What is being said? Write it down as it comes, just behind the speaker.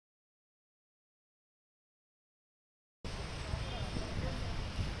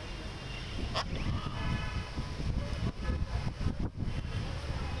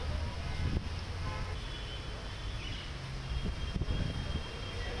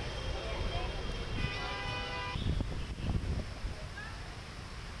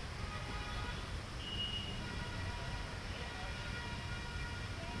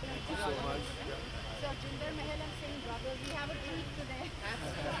brothers. We have a treat today.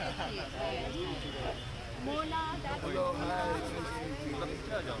 Mona, that's Mona.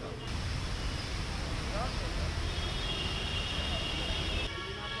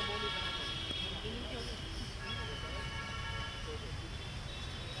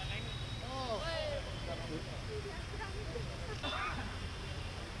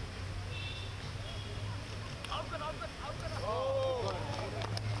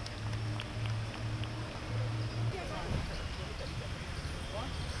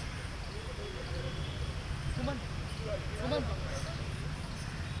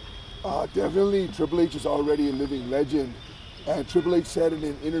 Definitely, Triple H is already a living legend. And Triple H said in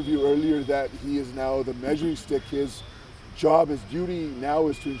an interview earlier that he is now the measuring stick. His job, his duty now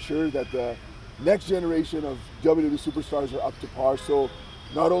is to ensure that the next generation of WWE superstars are up to par. So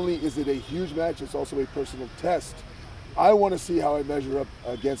not only is it a huge match, it's also a personal test. I want to see how I measure up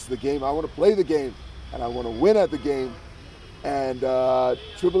against the game. I want to play the game, and I want to win at the game. And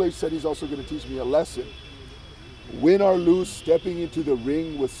Triple H said he's also going to teach me a lesson. Win or lose, stepping into the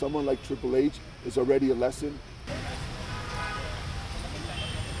ring with someone like Triple H is already a lesson.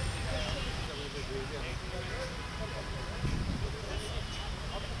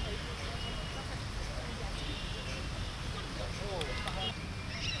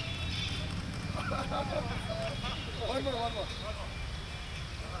 One more.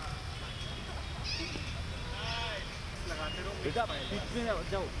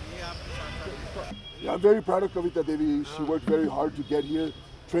 Yeah, I'm very proud of Kavita Devi. She worked very hard to get here,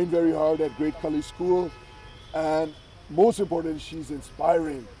 trained very hard at Great Kali School, and most importantly, she's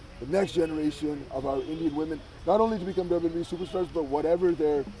inspiring the next generation of our Indian women, not only to become WWE superstars, but whatever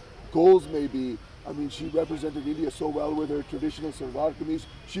their goals may be. I mean, she represented India so well with her traditional salwar kameez.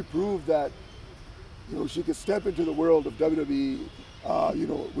 She proved that, she could step into the world of WWE,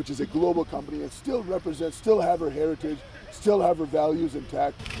 which is a global company, and still represent, still have her heritage, still have her values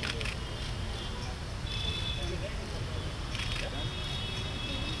intact.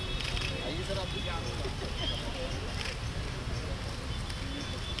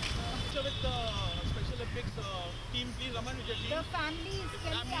 With the Special Olympics team, please, Raman, with your team. The families,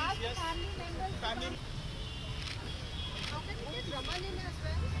 can we ask the family members? Family. How can we get Raman in as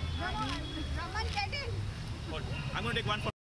well? No, Raman, get in. I'm going to take one for